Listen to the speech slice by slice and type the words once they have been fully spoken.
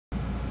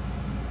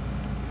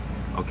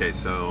Okay,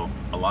 so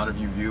a lot of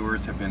you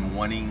viewers have been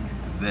wanting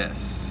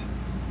this.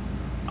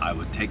 I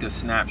would take a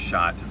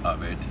snapshot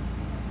of it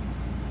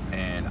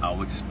and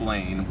I'll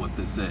explain what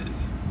this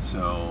is.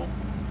 So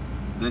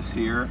this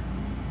here,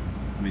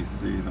 let me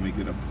see, let me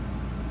get a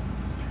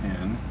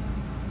pen.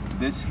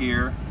 This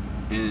here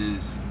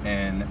is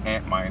an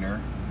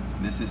antminer.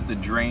 This is the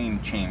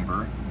drain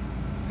chamber.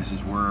 This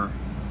is where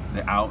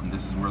the out, and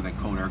this is where the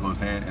cold air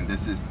goes in, and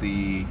this is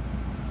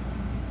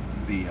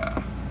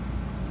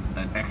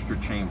an extra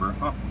chamber.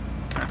 Oh,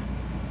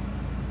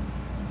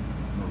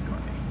 moved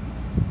on me.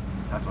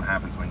 That's what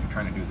happens when you're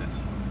trying to do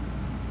this.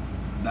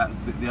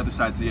 That's the other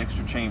side's the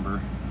extra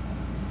chamber,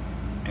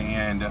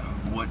 and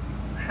what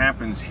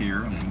happens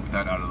here, let me move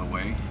that out of the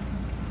way,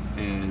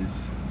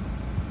 is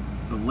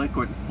the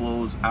liquid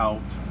flows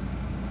out.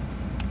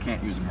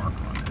 Can't use a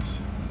marker on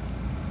this.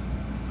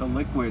 The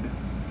liquid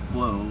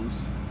flows,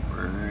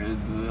 where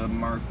is the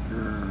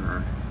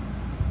marker?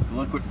 The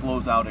liquid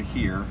flows out of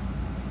here.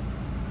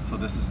 So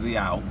this is the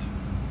out.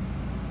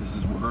 This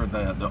is where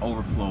the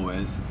overflow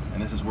is,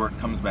 and this is where it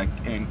comes back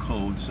in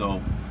cold.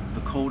 So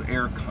the cold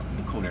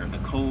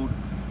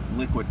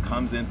liquid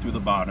comes in through the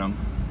bottom,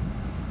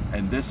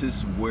 and this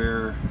is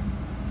where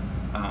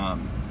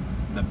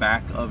the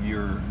back of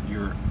your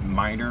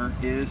miner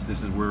is.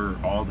 This is where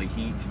all the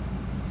heat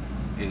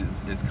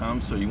is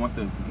comes. So you want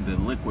the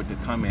liquid to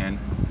come in,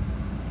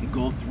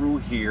 go through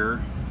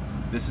here.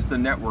 This is the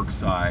network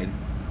side.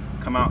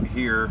 Come out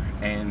here,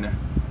 and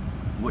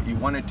what you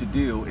want it to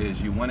do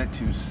is you want it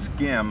to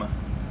skim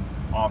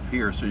off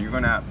here. So you're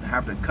gonna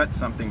have to cut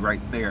something right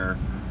there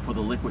for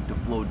the liquid to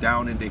flow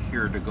down into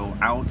here to go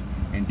out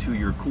into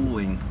your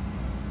cooling.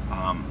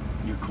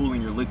 You're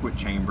cooling your liquid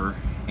chamber,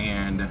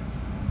 and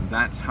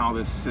that's how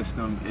this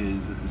system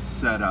is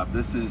set up.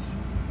 This is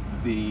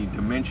the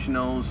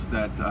dimensionals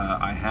that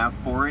I have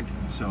for it.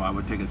 So I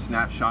would take a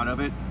snapshot of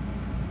it.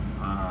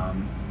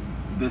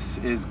 This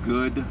is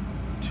good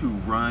to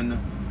run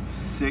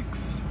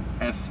 6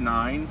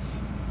 S9s.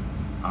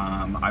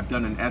 I've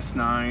done an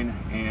S9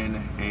 and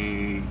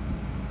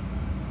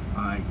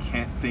I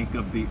can't think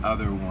of the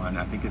other one.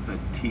 I think it's a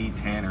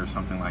T10 or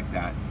something like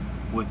that.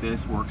 With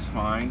this works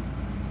fine.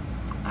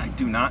 I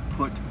do not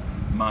put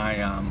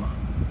my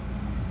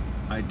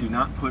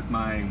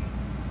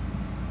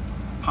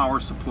power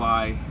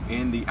supply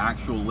in the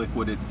actual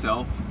liquid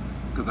itself,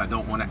 because I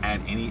don't want to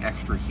add any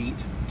extra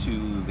heat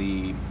to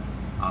the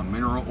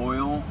mineral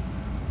oil.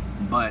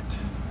 But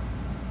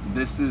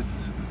this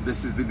is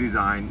the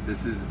design.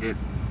 This is it.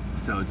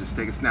 So just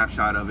take a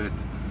snapshot of it.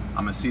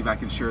 I'm gonna see if I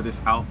can share this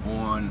out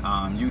on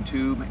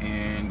YouTube,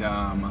 and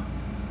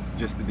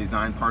just the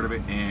design part of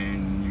it,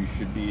 and you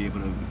should be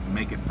able to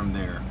make it from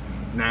there.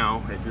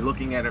 Now, if you're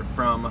looking at it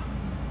from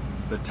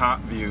the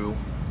top view,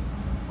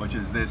 which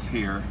is this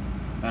here,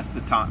 that's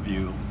the top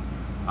view.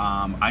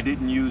 I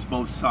didn't use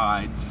both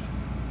sides,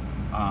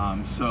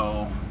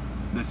 so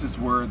this is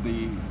where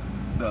the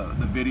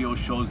video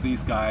shows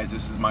these guys.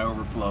 This is my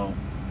overflow,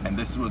 and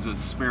this was a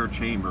spare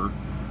chamber.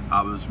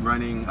 I was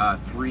running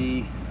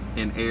 3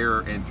 in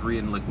air and 3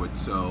 in liquid.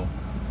 So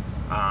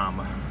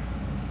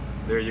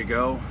there you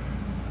go.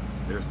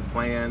 There's the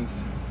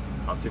plans.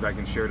 I'll see if I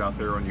can share it out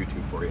there on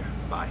YouTube for you.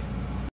 Bye.